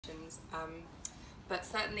But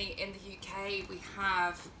certainly in the UK we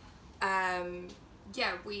have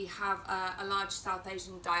we have a large South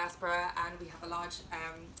Asian diaspora, and we have a large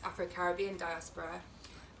Afro-Caribbean diaspora,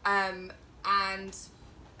 and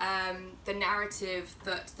the narrative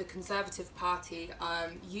that the Conservative Party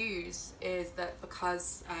use is that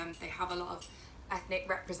because they have a lot of ethnic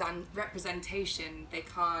representation, they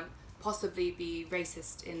can't possibly be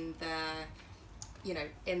racist in their,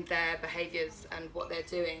 in their behaviours and what they're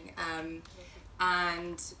doing.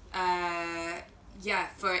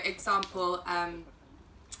 For example,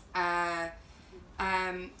 Suella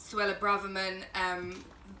Braverman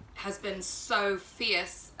has been so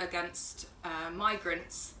fierce against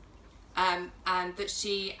migrants, and that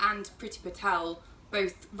she and Priti Patel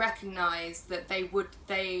both recognise that their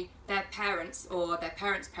parents or their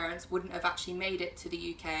parents' wouldn't have actually made it to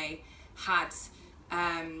the UK had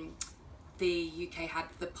the UK had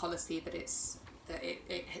the policy that it's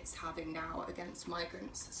having now against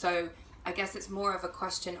migrants. So I guess it's more of a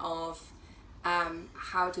question of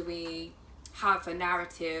how do we have a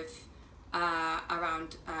narrative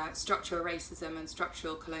around structural racism and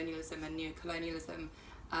structural colonialism and neocolonialism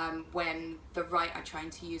when the right are trying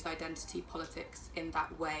to use identity politics in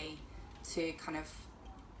that way to kind of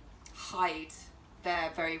hide their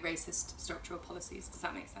very racist structural policies. Does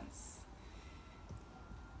that make sense?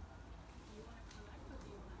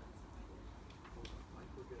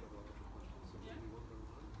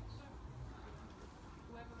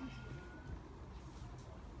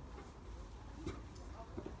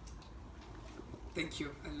 Thank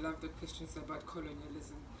you. I love the questions about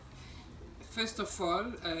colonialism. First of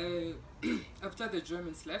all, after the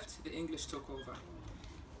Germans left, the English took over.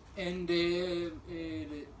 And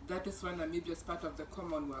that is when Namibia is part of the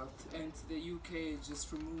Commonwealth, and the UK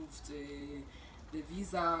just removed the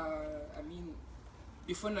visa. I mean,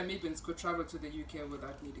 before Namibians could travel to the UK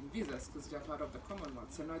without needing visas because they are part of the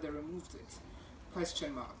Commonwealth, so now they removed it.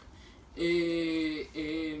 Question mark.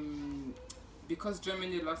 Because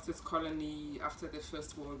Germany lost its colony after the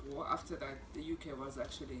First World War, after that the UK was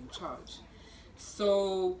actually in charge.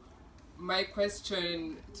 So my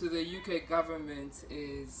question to the UK government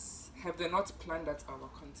is, have they not plundered our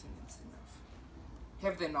continent enough?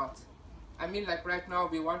 Have they not? I mean, like right now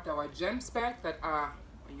we want our gems back that are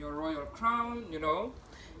on your royal crown,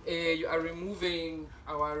 you are removing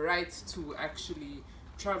our right to actually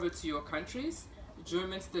travel to your countries.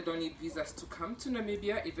 Germans, they don't need visas to come to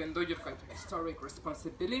Namibia, even though you've got historic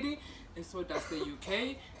responsibility, and so does the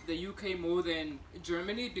UK. The UK more than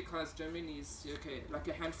Germany, because Germany is like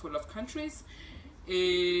a handful of countries.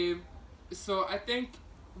 So I think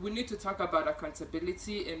we need to talk about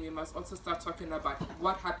accountability, and we must also start talking about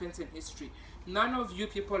what happens in history. None of you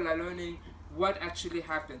people are learning what actually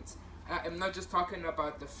happened. I'm not just talking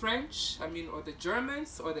about the French, or the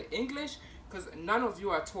Germans, or the English, because none of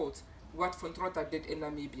you are taught what Fontrota did in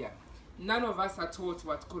Namibia. None of us are taught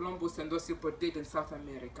what Columbus and those people did in South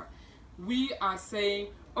America. We are saying,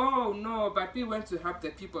 oh no, but we went to help the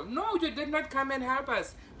people. No, you did not come and help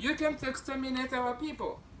us. You came to exterminate our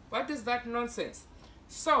people. What is that nonsense?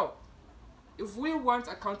 So, if we want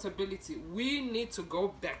accountability, we need to go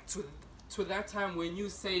back to that time when you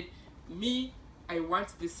said, me, I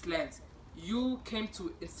want this land. You came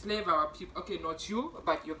to enslave our people. Okay, not you,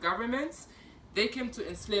 but your governments. They came to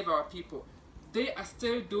enslave our people. They are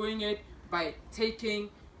still doing it by taking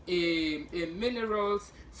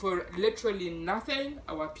minerals for literally nothing.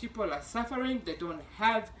 Our people are suffering. They don't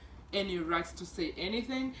have any rights to say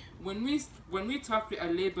anything. When we talk, we are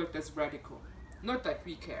labeled as radical. Not that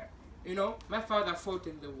we care. My father fought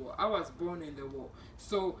in the war. I was born in the war.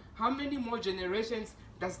 So how many more generations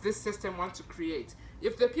does this system want to create?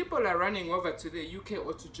 If the people are running over to the UK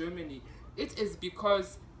or to Germany, it is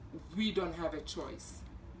because we don't have a choice.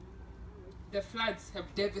 The floods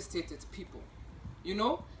have devastated people.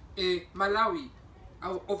 Malawi,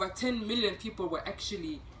 over 10 million people were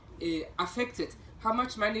actually affected. How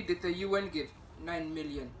much money did the UN give? 9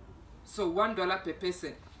 million. So $1 per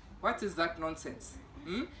person. What is that nonsense?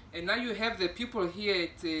 And now you have the people here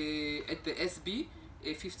at the SB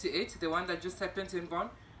 58, the one that just happened in Bonn,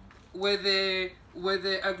 where the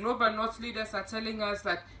global North leaders are telling us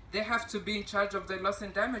that they have to be in charge of the loss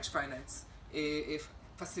and damage finance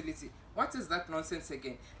facility. What is that nonsense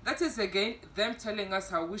again? That is again them telling us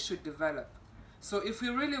how we should develop. So if we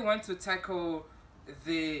really want to tackle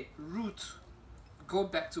the root, go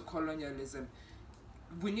back to colonialism,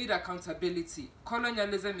 we need accountability.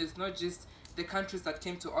 Colonialism is not just the countries that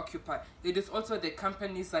came to occupy. It is also the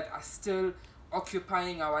companies that are still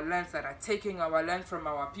occupying our lands, that are taking our land from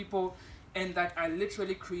our people, and that are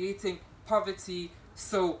literally creating poverty,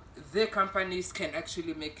 so their companies can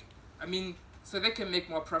actually make, so they can make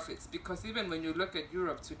more profits. Because even when you look at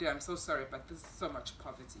Europe today, I'm so sorry, but there's so much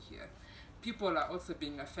poverty here. People are also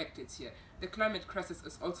being affected here. The climate crisis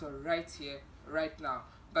is also right here, right now.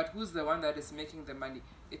 But who's the one that is making the money?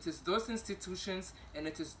 It is those institutions and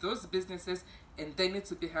it is those businesses, and they need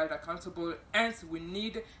to be held accountable. And we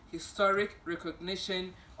need historic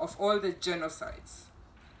recognition of all the genocides.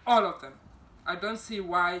 All of them. I don't see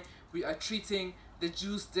why we are treating the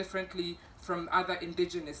Jews differently from other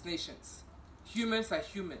indigenous nations. Humans are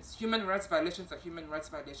humans. Human rights violations are human rights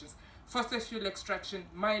violations. Fossil fuel extraction,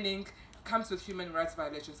 mining comes with human rights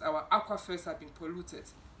violations. Our aquifers are being polluted.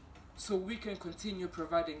 So we can continue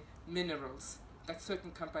providing minerals that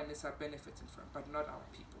certain companies are benefiting from, but not our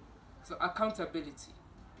people. So accountability,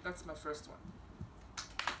 that's my first one.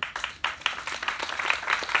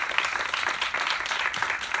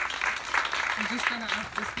 I'm just gonna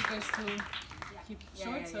ask the speakers to keep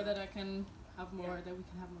short so that I can have more, that we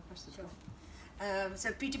can have more questions. Sure.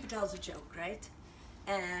 So Peter Patel's a joke, right?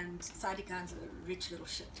 And Sadiq Khan's a rich little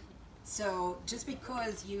shit. So just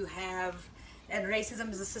because you have, and racism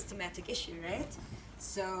is a systematic issue, right?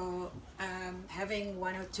 So having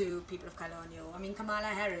one or two people of color on your, Kamala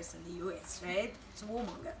Harris in the US, right? It's a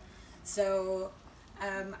warmonger. So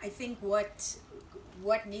I think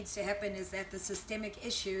what needs to happen is that the systemic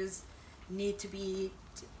issues need to be,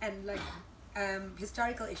 and like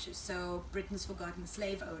historical issues. So Britain's forgotten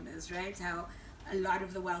slave owners, right? How a lot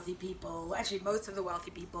of the wealthy people, actually most of the wealthy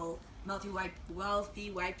people, wealthy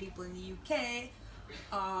white people in the UK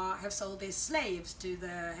have sold their slaves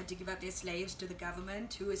had to give up their slaves to the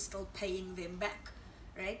government, who is still paying them back,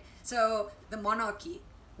 right? So the monarchy,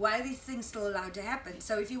 why are these things still allowed to happen?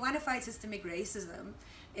 So if you want to fight systemic racism,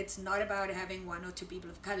 it's not about having one or two people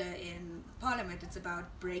of color in parliament. It's about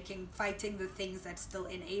fighting the things that still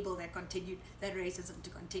enable that racism to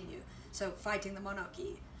continue. So fighting the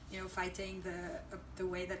monarchy, fighting the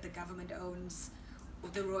way that the government owns,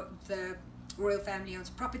 the royal family owns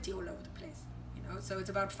property all over the place. So it's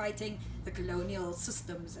about fighting the colonial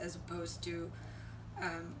systems as opposed to,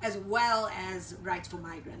 as well as rights for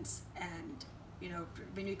migrants. And,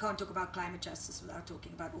 we can't talk about climate justice without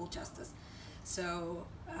talking about all justice. So,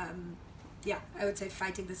 I would say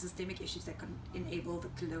fighting the systemic issues that can enable the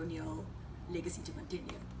colonial legacy to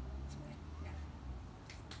continue.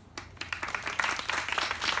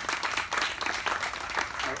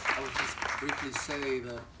 I would just briefly say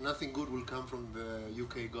that nothing good will come from the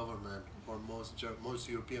UK government or most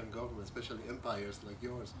European governments, especially empires like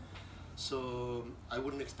yours. So I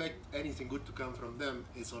wouldn't expect anything good to come from them.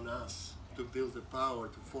 It's on us to build the power,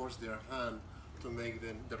 to force their hand to make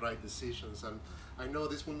the right decisions. And I know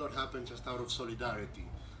this will not happen just out of solidarity.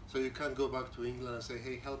 So you can't go back to England and say,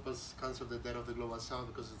 hey, help us cancel the debt of the Global South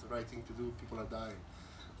because it's the right thing to do, people are dying.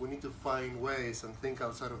 We need to find ways and think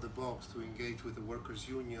outside of the box to engage with the workers'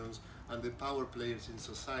 unions and the power players in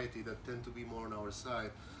society that tend to be more on our side.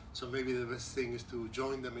 So maybe the best thing is to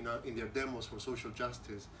join them in their demos for social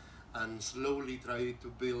justice and slowly try to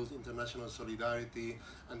build international solidarity,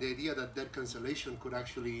 and the idea that debt cancellation could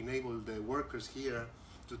actually enable the workers here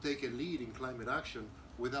to take a lead in climate action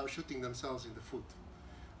without shooting themselves in the foot.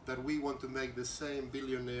 That we want to make the same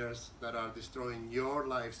billionaires that are destroying your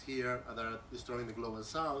lives here and that are destroying the Global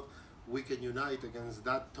South, we can unite against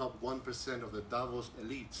that top 1% of the Davos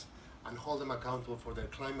elites and hold them accountable for their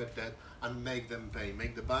climate debt and make them pay,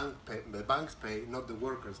 make the banks pay, not the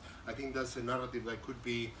workers. I think that's a narrative that could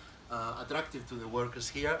be attractive to the workers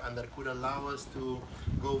here, and that could allow us to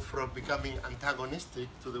go from becoming antagonistic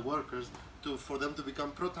to the workers for them to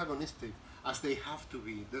become protagonistic, as they have to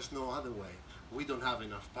be. There's no other way. We don't have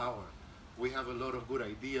enough power. We have a lot of good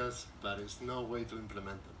ideas, but there's no way to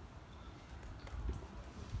implement them.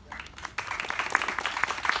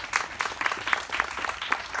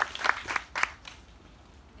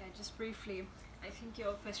 Yeah, just briefly, I think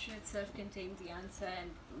your question itself contained the answer,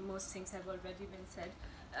 and most things have already been said.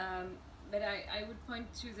 But I would point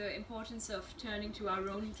to the importance of turning to our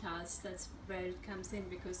own class. That's where it comes in,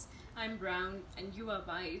 because I'm brown and you are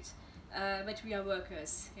white, but we are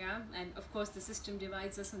workers, yeah? And of course the system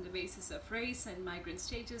divides us on the basis of race and migrant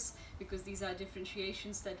status, because these are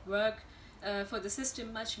differentiations that work for the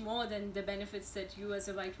system much more than the benefits that you as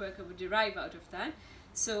a white worker would derive out of that.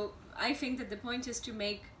 So I think that the point is to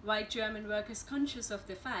make white German workers conscious of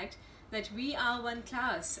the fact that we are one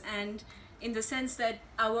class, and in the sense that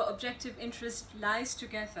our objective interest lies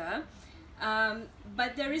together,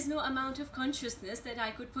 But there is no amount of consciousness that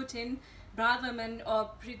I could put in Braverman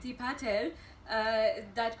or Priti Patel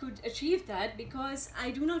that could achieve that, because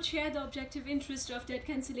I do not share the objective interest of debt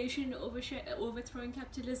cancellation, overthrowing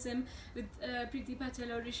capitalism with Priti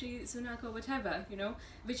Patel or Rishi Sunak or whatever, you know,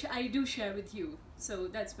 which I do share with you. So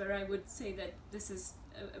that's where I would say that this is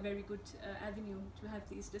a very good avenue to have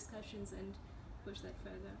these discussions and push that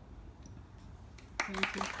further.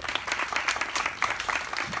 Thank you.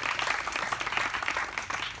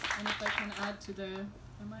 And if I can add to the,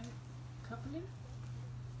 am I coupling?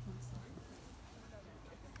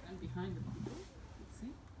 And behind the people, let's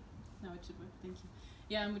see. Now it should work. Thank you.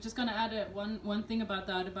 Yeah, I'm just going to add one thing about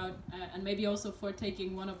that, and maybe also for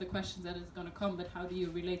taking one of the questions that is going to come, but how do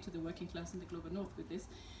you relate to the working class in the global north with this,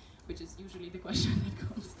 which is usually the question that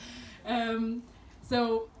comes.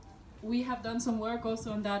 So we have done some work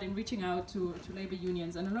also on that in reaching out to labor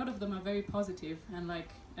unions, and a lot of them are very positive and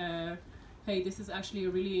like, hey, this is actually a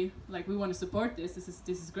really, like, we want to support this. This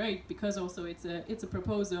is great, because also it's a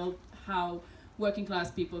proposal how working class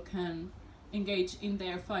people can engage in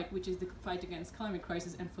their fight, which is the fight against climate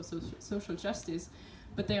crisis and for social justice,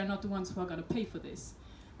 but they are not the ones who are going to pay for this.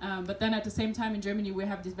 But then at the same time in Germany we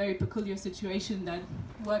have this very peculiar situation that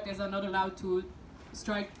workers are not allowed to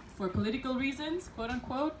strike for political reasons, quote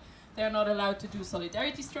unquote. They are not allowed to do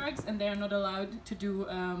solidarity strikes, and they are not allowed to do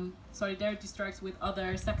solidarity strikes with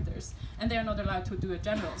other sectors, and they are not allowed to do a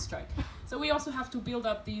general strike. So we also have to build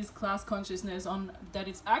up these class consciousness on that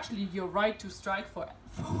it's actually your right to strike for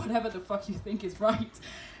whatever the fuck you think is right.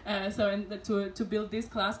 To build this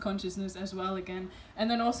class consciousness as well again, and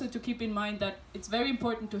then also to keep in mind that it's very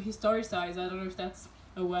important to historicize. I don't know if that's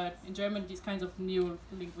a word in German. These kinds of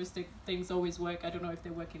neo-linguistic things always work. I don't know if they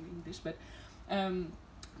work in English, but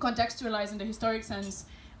contextualize in the historic sense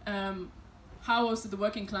how also the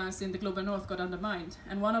working class in the global north got undermined.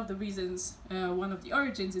 And one of the reasons, one of the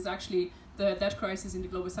origins is actually the debt crisis in the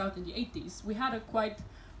global south in the 80s. We had a quite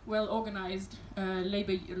well-organized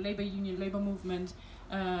labor union, labor movement,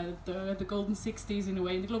 the golden 60s in a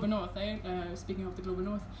way in the global north, speaking of the global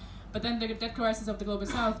north. But then the debt crisis of the global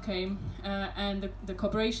south came, and the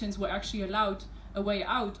corporations were actually allowed a way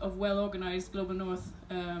out of well-organized global north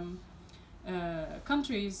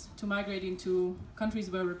countries to migrate into countries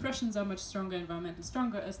where repressions are much stronger, environmental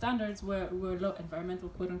standards were low, environmental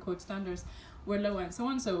quote-unquote standards were lower, and so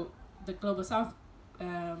on. So the global south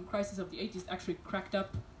crisis of the 80s actually cracked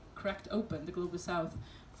open the global south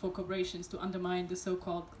for corporations to undermine the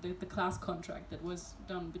so-called the class contract that was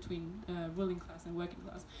done between ruling class and working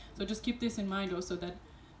class. So just keep this in mind also, that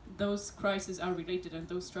those crises are related and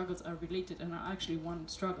those struggles are related and are actually one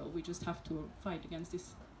struggle. We just have to fight against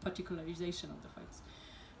this particularization of the fights.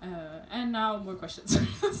 And now more questions.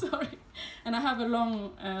 Sorry. And I have a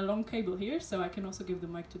long cable here, so I can also give the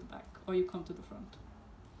mic to the back, or you come to the front.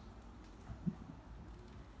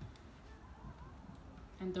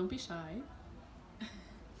 And don't be shy.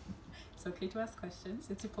 It's okay to ask questions.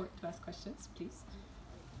 It's important to ask questions, please.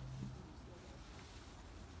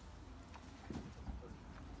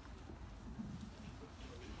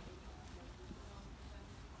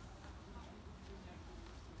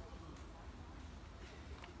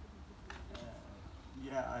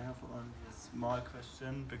 Yeah, I have only a small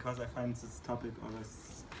question, because I find this topic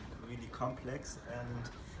always really complex. And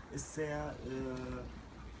is there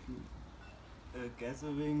a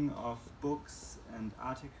gathering of books and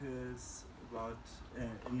articles about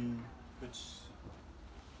in which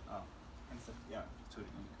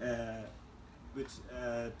which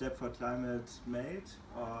Debt for Climate made,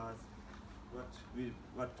 or what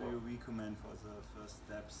do you recommend for the first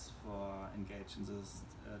steps for engaging these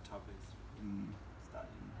topics in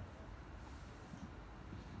studying?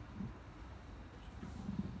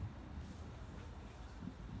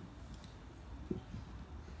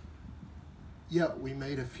 Yeah, we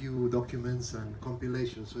made a few documents and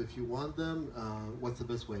compilations, so if you want them, what's the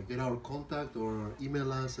best way? Get our contact or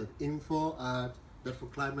email us at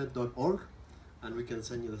info@debtforclimate.org, and we can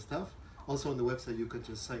send you the stuff. Also on the website you can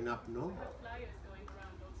just sign up, no?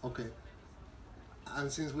 Okay. And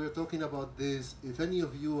since we're talking about this, if any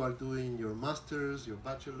of you are doing your masters, your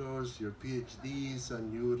bachelors, your PhDs,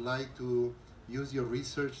 and you would like to use your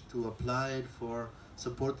research to apply it for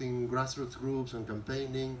supporting grassroots groups and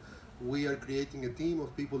campaigning, we are creating a team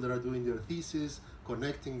of people that are doing their thesis,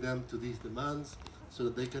 connecting them to these demands so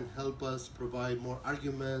that they can help us provide more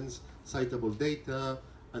arguments, citable data,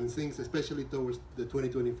 and things, especially towards the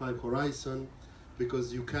 2025 horizon,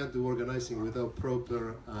 because you can't do organizing without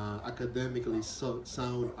proper academically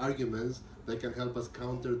sound arguments that can help us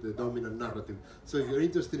counter the dominant narrative. So if you're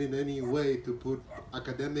interested in any way to put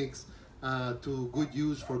academics to good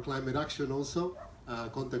use for climate action also,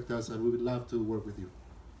 contact us and we would love to work with you.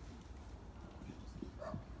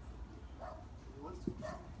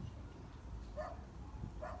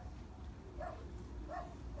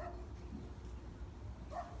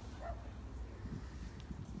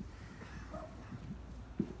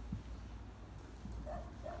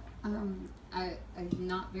 I'm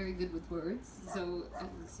not very good with words, so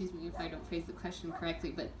excuse me if I don't phrase the question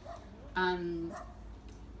correctly, but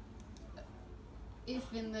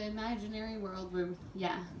if in the imaginary world where,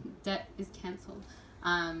 debt is cancelled,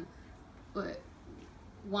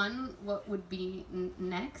 what would be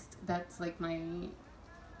next? That's like my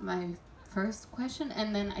first question,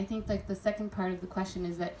 and then I think like the second part of the question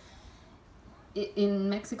is that in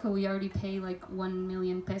Mexico we already pay like 1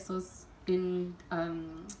 million pesos in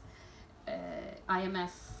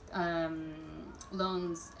IMF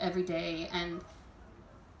loans every day, and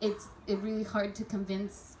it's really hard to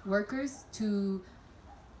convince workers to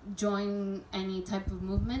join any type of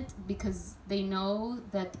movement because they know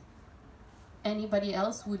that anybody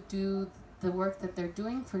else would do the work that they're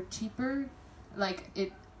doing for cheaper,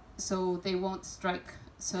 so they won't strike.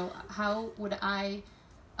 So how would I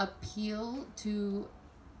appeal to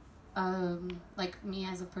like me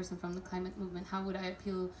as a person from the climate movement, how would I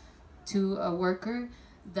appeal to a worker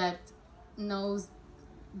that knows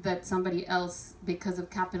that somebody else, because of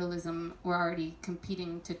capitalism, we're already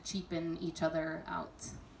competing to cheapen each other out?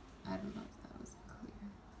 I don't know if that was clear.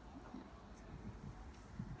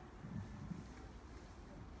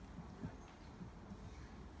 Yeah.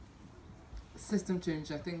 System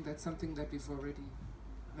change, I think that's something that we've already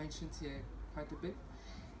mentioned here quite a bit.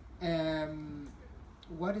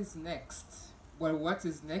 What is next? Well, what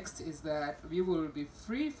is next is that we will be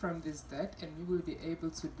free from this debt and we will be able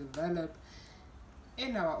to develop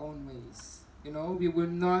in our own ways. You know, we will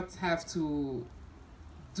not have to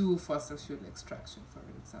do fossil fuel extraction, for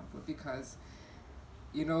example, because,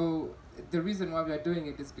 you know, the reason why we are doing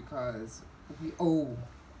it is because we owe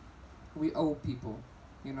people,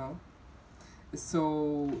 you know.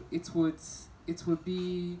 So it would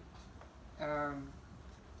be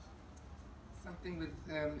something with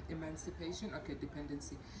emancipation, okay,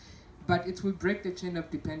 dependency, but it will break the chain of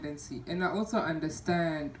dependency. And I also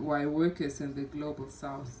understand why workers in the global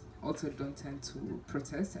south also don't tend to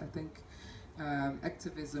protest. I think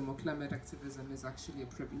activism or climate activism is actually a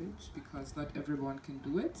privilege because not everyone can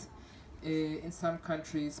do it. In some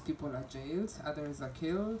countries people are jailed, others are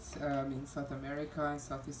killed. In South America and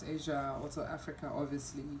Southeast Asia, also Africa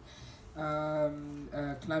obviously,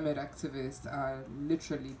 climate activists are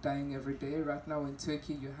literally dying every day. Right now in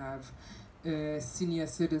Turkey you have senior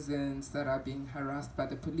citizens that are being harassed by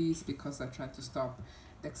the police because they're trying to stop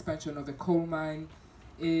the expansion of a coal mine.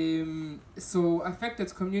 So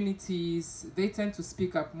affected communities, they tend to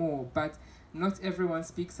speak up more, but not everyone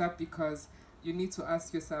speaks up because you need to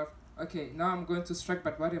ask yourself, okay, now I'm going to strike,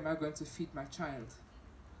 but what am I going to feed my child?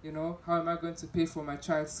 You know, how am I going to pay for my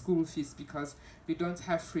child's school fees because we don't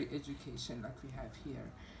have free education like we have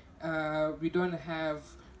here. We don't have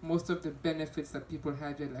most of the benefits that people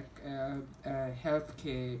have here, like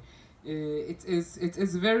healthcare. It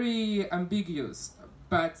is very ambiguous,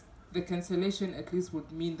 but the cancellation at least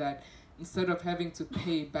would mean that instead of having to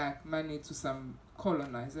pay back money to some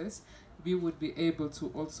colonizers, we would be able to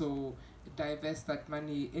also divest that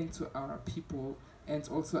money into our people and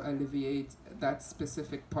also alleviate that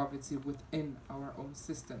specific poverty within our own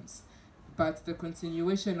systems. But the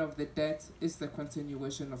continuation of the debt is the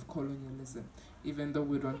continuation of colonialism, even though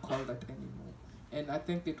we don't call that anymore. And I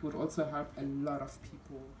think it would also help a lot of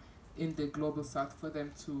people in the global south for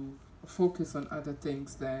them to focus on other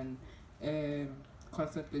things than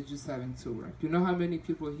constantly just having to work. You know how many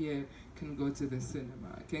people here can go to the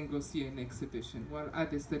cinema, can go see an exhibition, while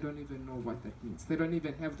others, they don't even know what that means. They don't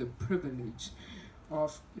even have the privilege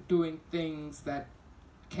of doing things that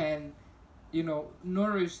can, you know,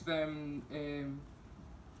 nourish them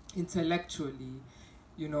intellectually,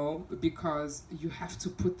 you know, because you have to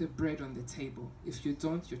put the bread on the table. If you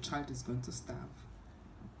don't, your child is going to starve.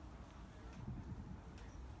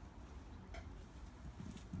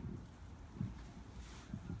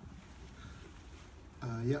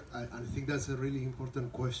 I think that's a really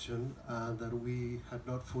important question that we had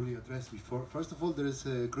not fully addressed before. First of all, there is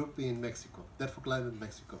a group in Mexico, Debt for Climate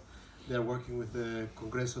Mexico. They're working with the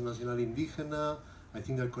Congreso Nacional Indígena. I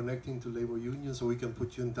think they're connecting to labor unions, so we can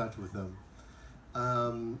put you in touch with them.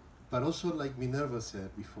 But also, like Minerva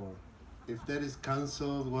said before, if that is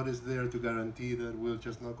cancelled, what is there to guarantee that we're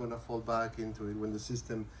just not going to fall back into it when the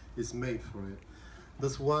system is made for it?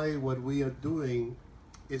 That's why what we are doing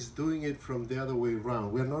it's doing it from the other way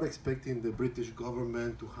around. We're not expecting the British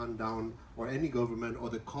government to hand down, or any government, or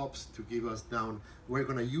the cops to give us down. We're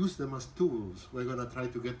going to use them as tools. We're going to try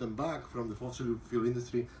to get them back from the fossil fuel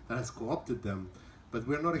industry that has co-opted them. But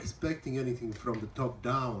we're not expecting anything from the top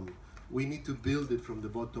down. We need to build it from the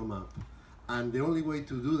bottom up. And the only way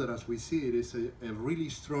to do that, as we see it, is a really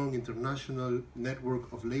strong international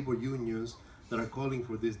network of labor unions that are calling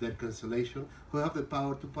for this debt cancellation, who have the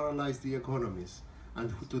power to paralyze the economies,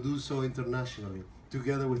 and to do so internationally,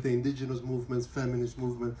 together with the indigenous movements, feminist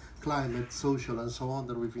movement, climate, social, and so on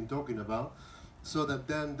that we've been talking about, so that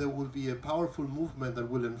then there will be a powerful movement that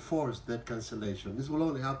will enforce debt cancellation. This will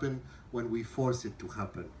only happen when we force it to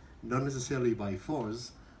happen. Not necessarily by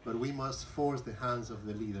force, but we must force the hands of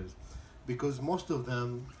the leaders. Because most of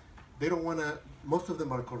them, they don't want to, most of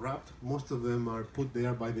them are corrupt, most of them are put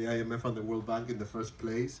there by the IMF and the World Bank in the first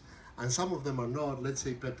place, and some of them are not. Let's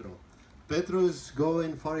say Petro. Petro is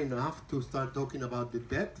going far enough to start talking about the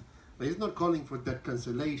debt, but he's not calling for debt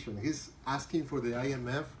cancellation. He's asking for the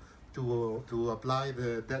IMF to apply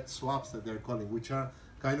the debt swaps that they're calling, which are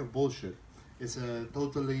kind of bullshit. It's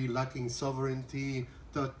totally lacking sovereignty,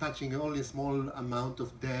 touching only a small amount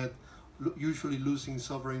of debt, usually losing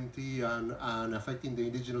sovereignty and affecting the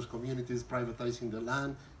indigenous communities, privatizing the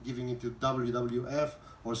land, giving it to WWF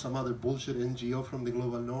or some other bullshit NGO from the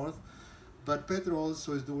global north. But Petro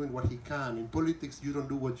also is doing what he can. In politics, you don't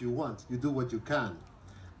do what you want, you do what you can.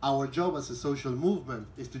 Our job as a social movement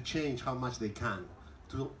is to change how much they can,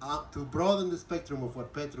 to broaden the spectrum of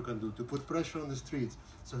what Petro can do, to put pressure on the streets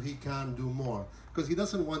so he can do more. Because he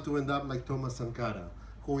doesn't want to end up like Thomas Sankara,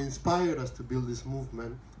 who inspired us to build this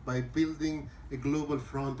movement by building a global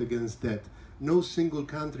front against debt. No single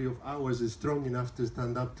country of ours is strong enough to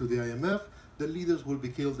stand up to the IMF. The leaders will be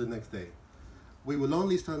killed the next day. We will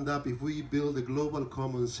only stand up if we build a global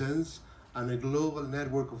common sense and a global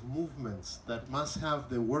network of movements that must have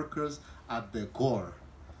the workers at the core.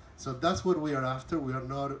 So that's what we are after. We are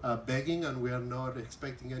not begging, and we are not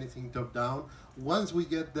expecting anything top down. Once we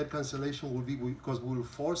get that cancellation, will be because we will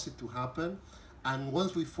force it to happen. And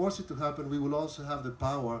once we force it to happen, we will also have the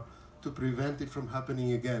power to prevent it from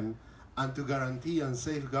happening again, and to guarantee and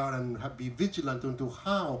safeguard and be vigilant into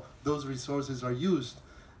how those resources are used,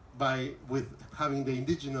 with having the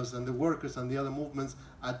indigenous and the workers and the other movements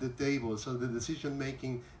at the table, so the decision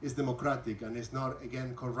making is democratic and is not,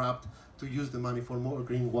 again, corrupt to use the money for more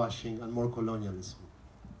greenwashing and more colonialism.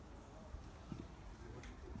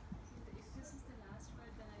 If this is the last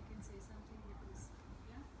word, then I can say something, because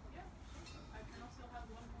yeah. I can also have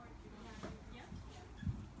one more if you don't mind.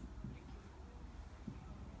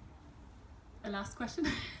 Yeah. A last question.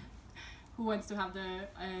 Who wants to have the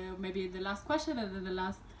maybe the last question and then the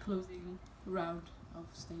last closing round of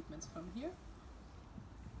statements from here?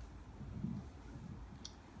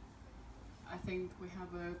 I think we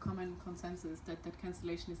have a common consensus that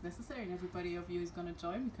cancellation is necessary, and everybody of you is going to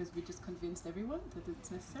join because we just convinced everyone that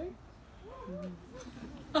it's necessary.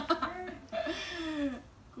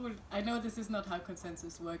 Cool. I know this is not how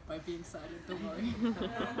consensus work, by being silent, don't worry.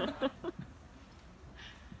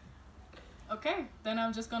 Okay, then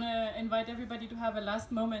I'm just gonna invite everybody to have a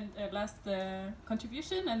last moment, last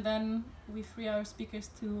contribution, and then we free our speakers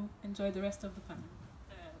to enjoy the rest of the panel,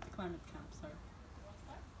 the climate camp. Sorry.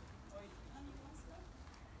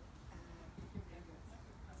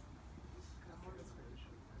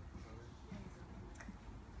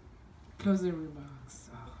 Closing remarks.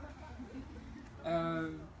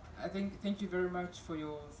 I think thank you very much for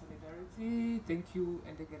your solidarity. Thank you,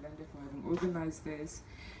 Decolonizing, for having organized this.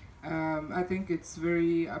 I think it's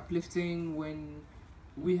very uplifting when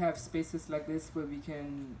we have spaces like this where we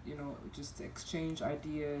can, just exchange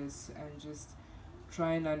ideas and just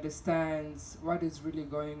try and understand what is really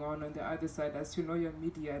going on the other side. As you know, your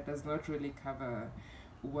media does not really cover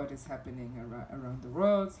what is happening around the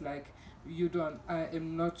world. Like, I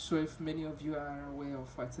am not sure if many of you are aware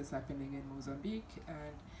of what is happening in Mozambique,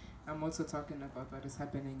 and I'm also talking about what is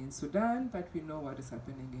happening in Sudan, but we know what is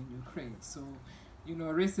happening in Ukraine. So,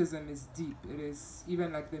 racism is deep. It is,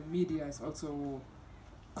 even like the media is also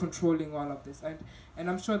controlling all of this. And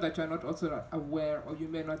I'm sure that you're not also not aware, or you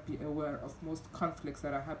may not be aware of most conflicts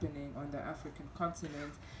that are happening on the African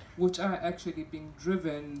continent, which are actually being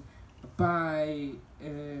driven by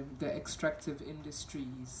the extractive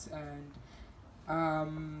industries,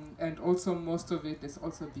 and also most of it is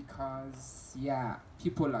also because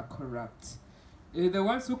people are corrupt. The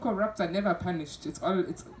ones who corrupt are never punished. It's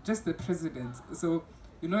just the president. So,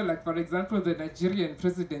 like, for example, the Nigerian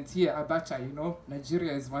president here, Abacha,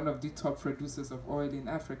 Nigeria is one of the top producers of oil in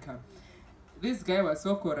Africa. This guy was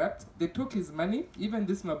so corrupt, they took his money, even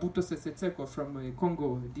this Mabuto Sese Seko from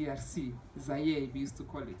Congo, DRC, Zaire, we used to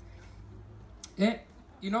call it.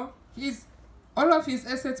 You know, all of his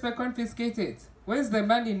assets were confiscated. Where's the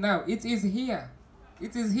money now? It is here.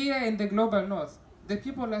 It is here in the global north. The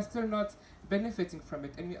people are still not benefiting from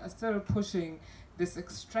it, and we are still pushing this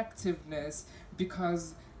extractiveness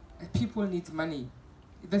because people need money.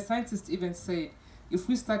 The scientists even said, if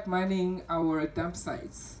we start mining our dump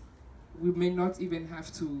sites, we may not even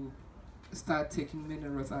have to start taking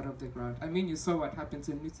minerals out of the ground. I mean, you saw what happened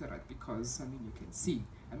in Lutzerat because, I mean, you can see.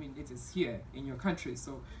 I mean, it is here in your country,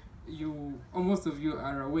 so most of you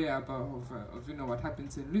are aware of you know, what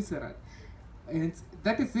happens in Lutzerat. And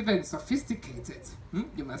that is even sophisticated.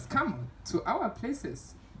 You must come to our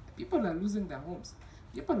places. People are losing their homes.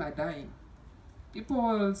 People are dying.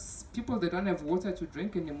 People that don't have water to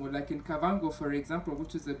drink anymore, like in Kavango, for example,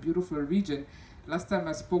 which is a beautiful region. Last time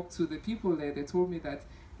I spoke to the people there, they told me that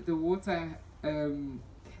the water,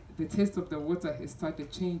 the taste of the water has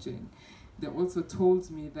started changing. They also told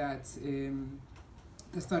me that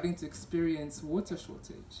they're starting to experience water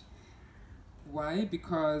shortage. Why?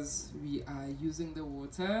 Because we are using the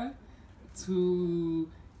water to,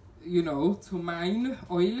 you know, to mine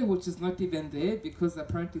oil, which is not even there, because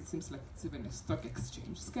apparently it seems like it's even a stock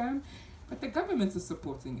exchange scam. But the government is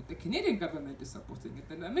supporting it. The Canadian government is supporting it.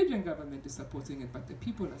 The Namibian government is supporting it, but the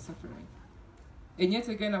people are suffering. And yet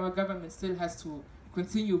again, our government still has to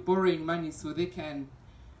continue borrowing money so they can,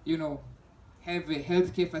 you know, have a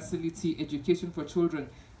healthcare facility, education for children.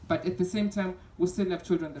 But at the same time, we still have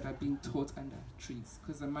children that are being taught under trees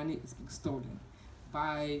because the money is being stolen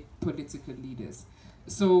by political leaders.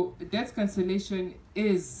 So debt cancellation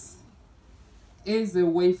is a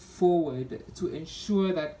way forward to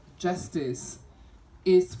ensure that justice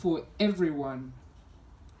is for everyone.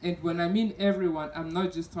 And when I mean everyone, I'm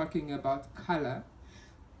not just talking about color.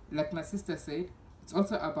 Like my sister said, it's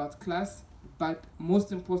also about class, but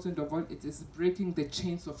most important of all, it is breaking the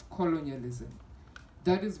chains of colonialism.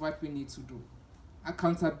 That is what we need to do.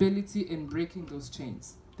 Accountability and breaking those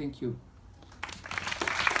chains. Thank you.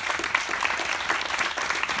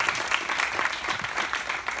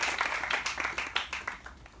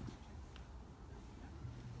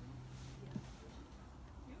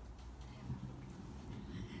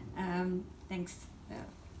 Thanks.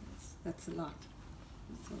 That's a lot.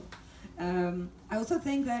 So, I also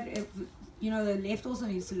think that if, you know, the left also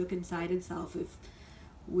needs to look inside itself. If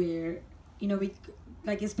we're, you know, we,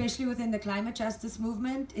 like, especially within the climate justice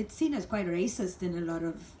movement, it's seen as quite racist in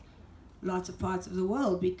lots of parts of the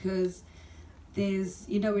world, because there's,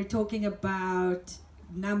 you know, we're talking about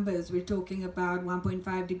numbers, we're talking about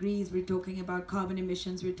 1.5 degrees, we're talking about carbon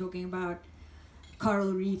emissions, we're talking about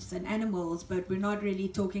coral reefs and animals, but we're not really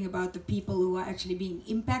talking about the people who are actually being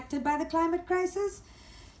impacted by the climate crisis.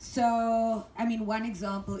 So, I mean, one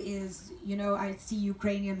example is, you know, I see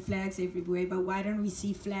Ukrainian flags everywhere, but why don't we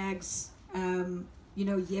see flags, you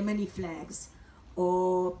know, Yemeni flags,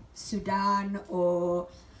 or Sudan, or,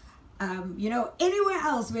 you know, anywhere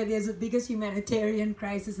else where there's the biggest humanitarian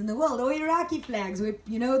crisis in the world, or Iraqi flags, where,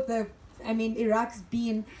 you know, Iraq's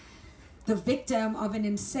been the victim of an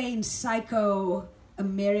insane psycho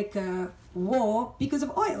America war because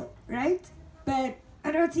of oil, right? But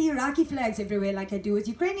I don't see Iraqi flags everywhere like I do with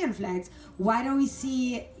Ukrainian flags. Why don't we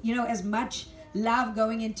see, you know, as much love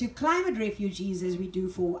going into climate refugees as we do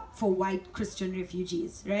for white Christian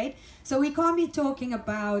refugees, right? So we can't be talking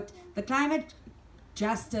about the climate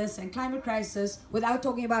justice and climate crisis without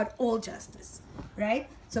talking about all justice, right?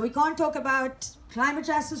 So we can't talk about climate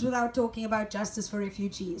justice without talking about justice for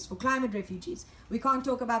refugees, for climate refugees. We can't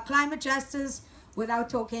talk about climate justice without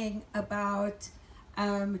talking about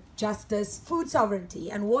justice, food sovereignty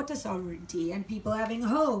and water sovereignty, and people having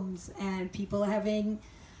homes, and people having,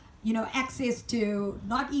 you know, access to,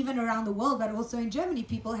 not even around the world, but also in Germany,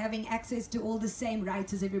 people having access to all the same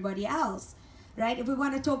rights as everybody else, right? If we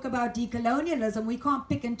want to talk about decolonialism, we can't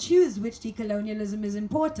pick and choose which decolonialism is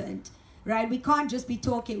important, right? We can't just be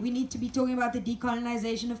talking, we need to be talking about the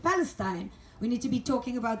decolonization of Palestine. We need to be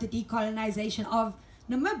talking about the decolonization of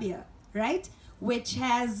Namibia, right? Which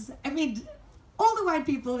has, I mean, all the white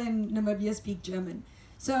people in Namibia speak German.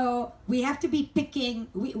 So we have to be picking,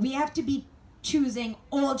 we have to be choosing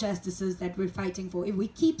all justices that we're fighting for. If we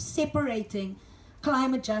keep separating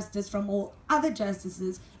climate justice from all other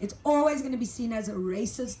justices, it's always going to be seen as a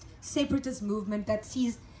racist, separatist movement that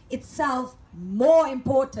sees itself more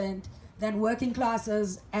important than working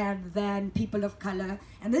classes and than people of color.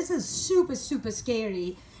 And this is super, super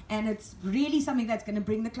scary. And it's really something that's going to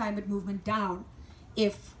bring the climate movement down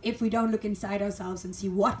if we don't look inside ourselves and see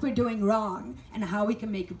what we're doing wrong and how we can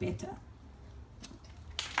make it better.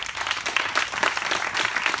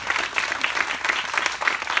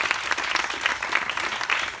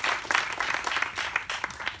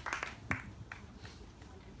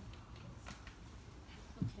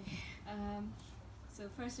 So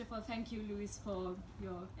first of all, thank you, Luis, for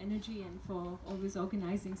your energy and for always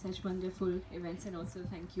organizing such wonderful events, and also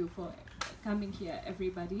thank you for coming here,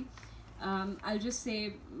 everybody. I'll just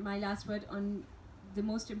say my last word on the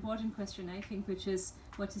most important question, I think, which is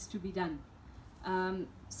what is to be done.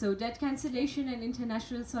 So debt cancellation and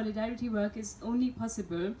international solidarity work is only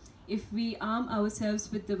possible if we arm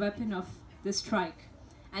ourselves with the weapon of the strike.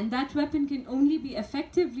 And that weapon can only be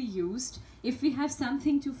effectively used if we have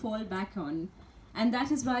something to fall back on. And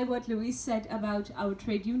that is why what Luis said about our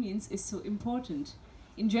trade unions is so important.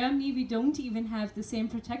 In Germany, we don't even have the same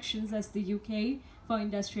protections as the UK for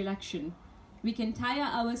industrial action. We can tire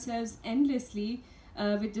ourselves endlessly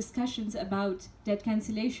with discussions about debt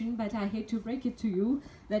cancellation, but I hate to break it to you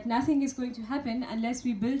that nothing is going to happen unless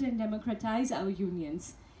we build and democratize our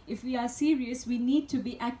unions. If we are serious, we need to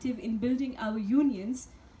be active in building our unions.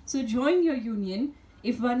 So join your union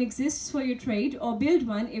if one exists for your trade, or build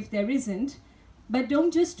one if there isn't. But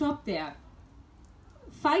don't just stop there.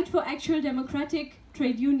 Fight for actual democratic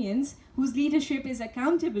trade unions whose leadership is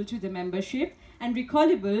accountable to the membership and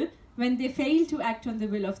recallable when they fail to act on the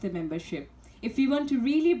will of the membership. If we want to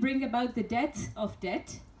really bring about the death of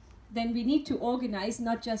debt, then we need to organize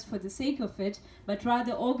not just for the sake of it, but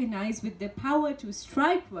rather organize with the power to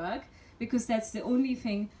strike work, because that's the only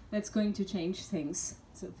thing that's going to change things.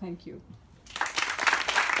 So thank you.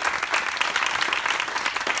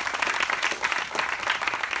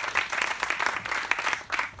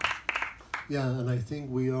 Yeah, and I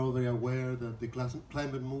think we are all very aware that the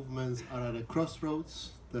climate movements are at a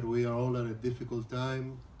crossroads, that we are all at a difficult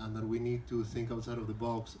time, and that we need to think outside of the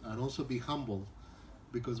box and also be humble,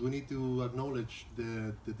 because we need to acknowledge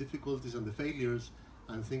the difficulties and the failures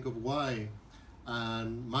and think of why.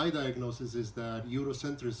 And my diagnosis is that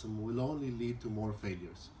Eurocentrism will only lead to more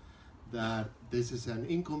failures, that this is an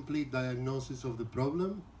incomplete diagnosis of the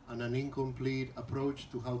problem and an incomplete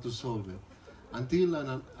approach to how to solve it. Until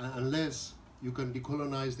and unless you can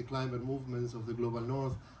decolonize the climate movements of the global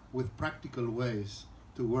north with practical ways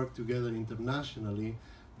to work together internationally,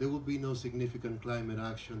 there will be no significant climate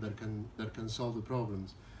action that can solve the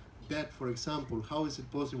problems. Debt, for example, how is it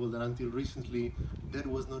possible that until recently debt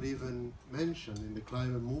was not even mentioned in the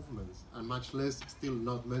climate movements, and much less still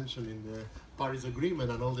not mentioned in the Paris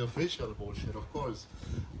Agreement and all the official bullshit, of course.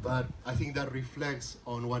 But I think that reflects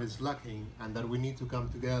on what is lacking, and that we need to come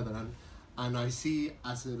together. And I see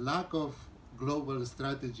as a lack of global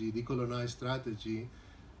strategy, decolonized strategy,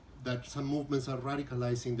 that some movements are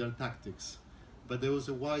radicalizing their tactics. But there was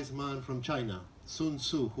a wise man from China, Sun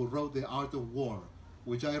Tzu, who wrote The Art of War,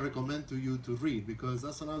 which I recommend to you to read, because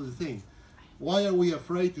that's another thing. Why are we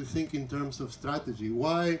afraid to think in terms of strategy?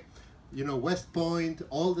 Why, West Point,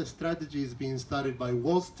 all the strategy is being studied by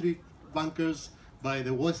Wall Street bankers, by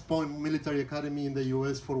the West Point Military Academy in the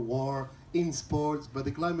US for war, in sports, but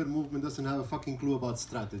the climate movement doesn't have a fucking clue about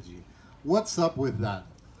strategy. What's up with that?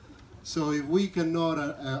 So if we cannot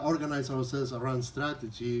organize ourselves around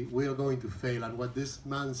strategy, we are going to fail. And what this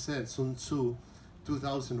man said, Sun Tzu,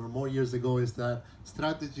 2,000 or more years ago, is that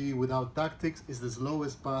strategy without tactics is the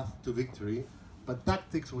slowest path to victory, but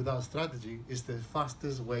tactics without strategy is the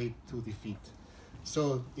fastest way to defeat.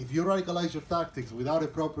 So if you radicalize your tactics without a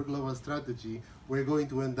proper global strategy, we're going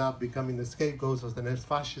to end up becoming the scapegoats of the next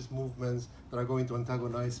fascist movements that are going to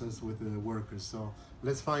antagonize us with the workers. So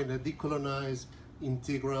let's find a decolonized,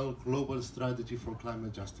 integral global strategy for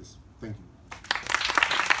climate justice. Thank you.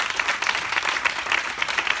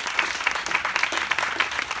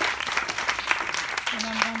 And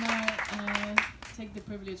I'm gonna take the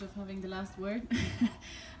privilege of having the last word.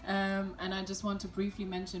 And I just want to briefly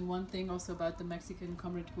mention one thing also about the Mexican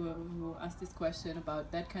comrade who asked this question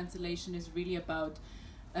about debt cancellation is really about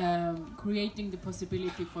creating the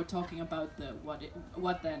possibility for talking about the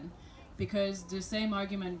what then. Because the same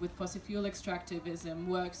argument with fossil fuel extractivism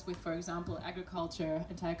works with, for example, agriculture.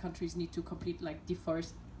 Entire countries need to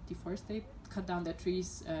deforestate, cut down their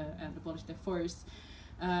trees and abolish their forests,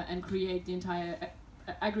 and create the entire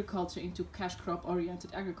agriculture into cash crop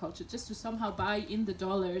oriented agriculture, just to somehow buy in the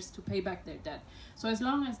dollars to pay back their debt. So as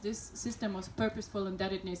long as this system of purposeful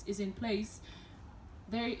indebtedness is in place,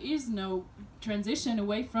 there is no transition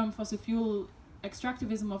away from fossil fuel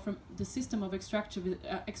extractivism or from the system of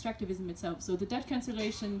extractivism itself. So the debt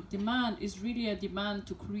cancellation demand is really a demand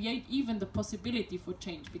to create even the possibility for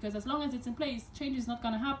change, because as long as it's in place, change is not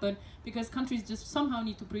going to happen, because countries just somehow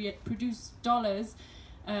need to produce dollars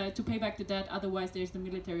to pay back the debt. Otherwise there's the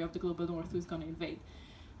military of the global north who's going to invade.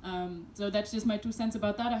 So that's just my 2 cents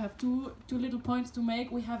about that. I have two little points to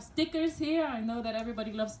make. We have stickers here. I know that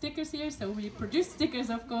everybody loves stickers here, so we produce stickers,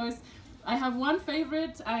 of course. I have one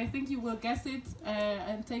favorite. I think you will guess it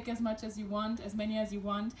and take as much as you want, as many as you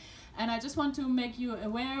want. And I just want to make you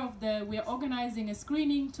aware of we are organizing a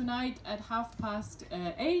screening tonight at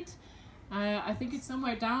 8:30. I think it's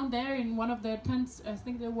somewhere down there in one of the tents. I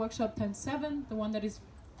think the workshop tent 7, the one that is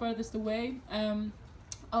furthest away,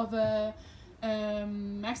 of a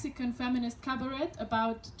Mexican feminist cabaret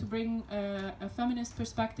about to bring a feminist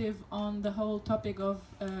perspective on the whole topic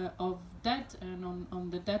of debt and on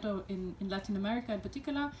the debt in Latin America in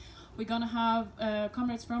particular. We're gonna have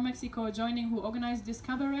comrades from Mexico joining who organized this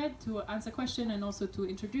cabaret to answer questions and also to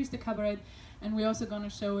introduce the cabaret. And we're also gonna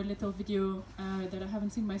show a little video that I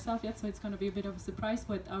haven't seen myself yet, so it's gonna be a bit of a surprise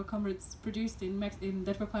what our comrades produced in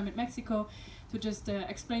Debt for Climate Mexico, to just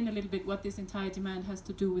explain a little bit what this entire demand has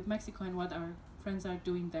to do with Mexico and what our friends are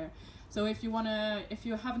doing there. So if you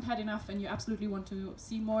haven't had enough and you absolutely want to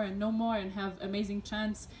see more and know more and have amazing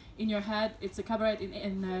chants in your head, it's a cabaret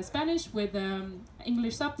in Spanish with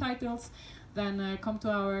English subtitles, then come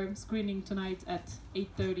to our screening tonight at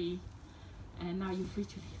 8:30. And now you're free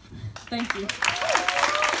to leave. Thank you.